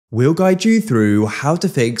We'll guide you through how to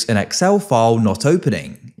fix an Excel file not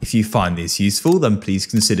opening. If you find this useful, then please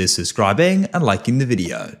consider subscribing and liking the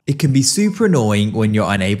video. It can be super annoying when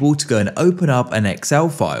you're unable to go and open up an Excel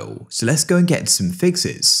file, so let's go and get some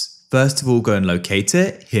fixes. First of all, go and locate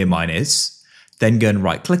it, here mine is. Then go and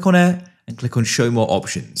right click on it and click on show more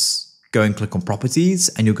options. Go and click on properties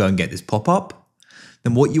and you'll go and get this pop-up.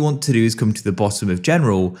 Then what you want to do is come to the bottom of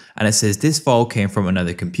general and it says this file came from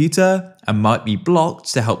another computer and might be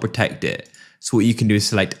blocked to help protect it. So what you can do is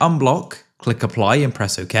select unblock, click apply and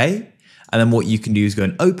press OK. And then what you can do is go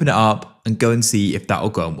and open it up and go and see if that will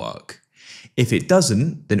go and work. If it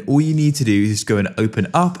doesn't, then all you need to do is go and open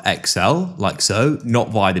up Excel like so, not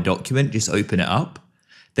via the document, just open it up.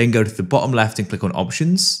 Then go to the bottom left and click on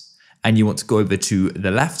options. And you want to go over to the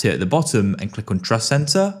left here at the bottom and click on Trust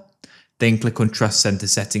Center. Then click on Trust Center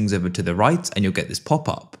settings over to the right and you'll get this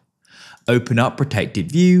pop-up. Open up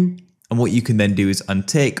protected view, and what you can then do is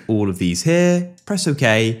untick all of these here, press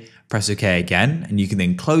OK again, and you can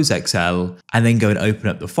then close Excel and then go and open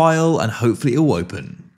up the file and hopefully it will open.